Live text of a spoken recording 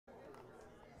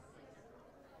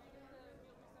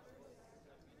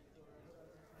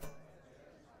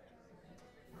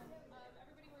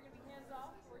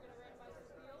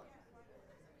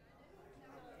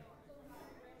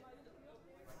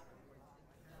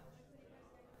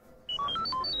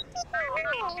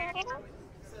Alright,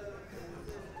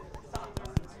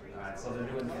 so they're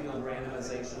doing field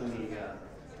randomization.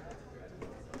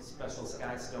 The special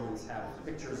Skystones have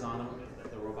pictures on them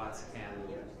that the robots can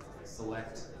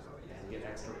select and get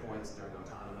extra points during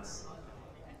autonomous.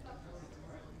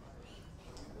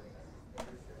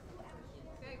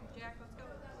 Okay, Jack, let's go.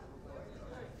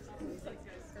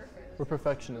 We're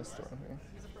perfectionists around here.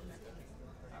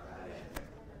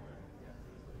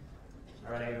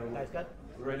 Alright, Guys, good?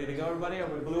 we ready to go, everybody? Are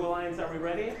we Blue Alliance? Are we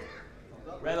ready?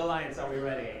 Red Alliance, are we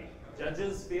ready?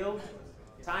 Judges, field,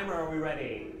 timer, are we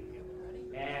ready?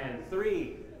 And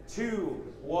 3,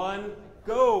 2, 1,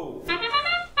 go!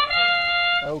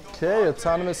 Okay,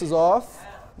 autonomous is off.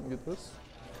 Let me get this.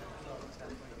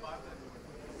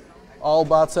 All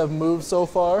bots have moved so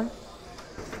far.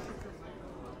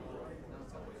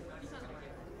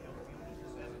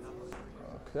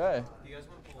 Okay.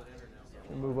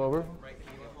 We move over.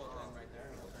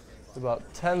 About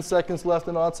 10 seconds left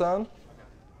in auton.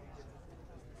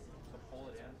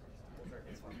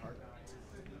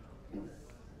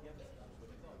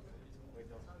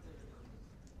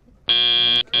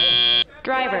 Okay.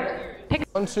 Driver, pick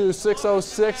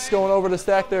 12606 going over to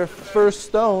stack their first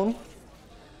stone.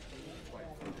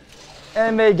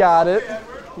 And they got it.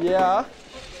 Yeah.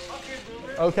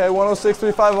 Okay,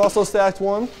 10635 also stacked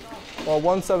one, while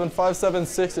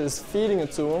 17576 is feeding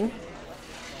it to him.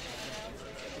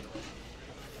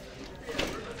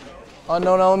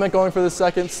 Unknown element going for the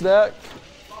second stack.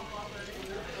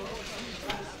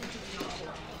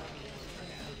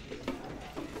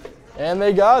 And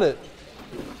they got it.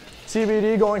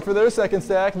 TBD going for their second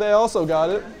stack. They also got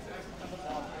it.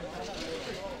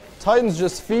 Titan's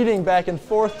just feeding back and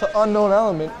forth to unknown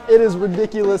element. It is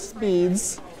ridiculous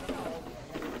speeds.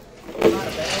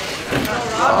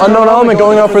 Unknown element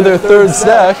going out for their third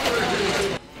stack.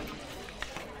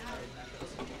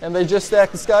 And they just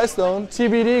stacked the Skystone.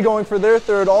 TBD going for their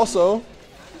third also.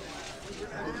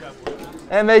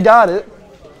 And they got it.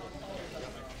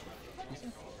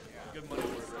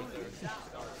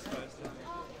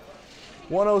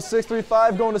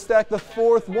 $10635 going to stack the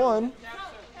fourth one.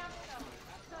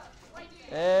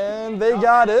 And they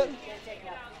got it.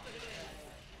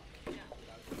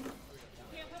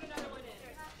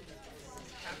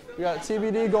 We got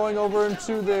TBD going over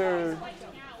into their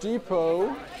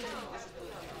depot.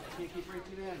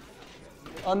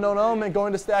 Unknown element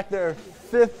going to stack their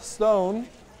fifth stone.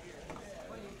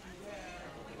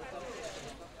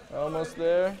 Almost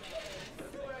there.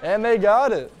 And they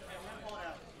got it.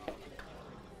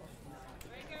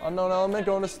 Unknown element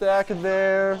going to stack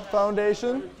their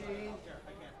foundation.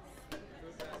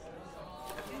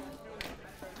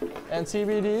 And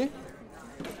TBD.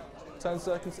 10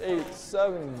 seconds. 8,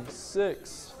 7,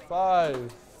 6,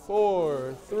 5,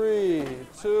 4, 3,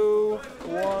 2,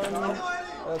 1.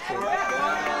 That's it.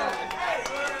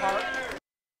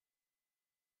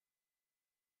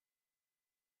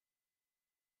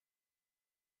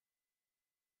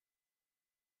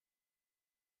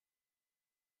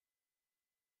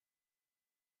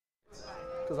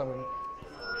 Because I'm in.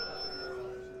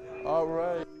 All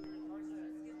right.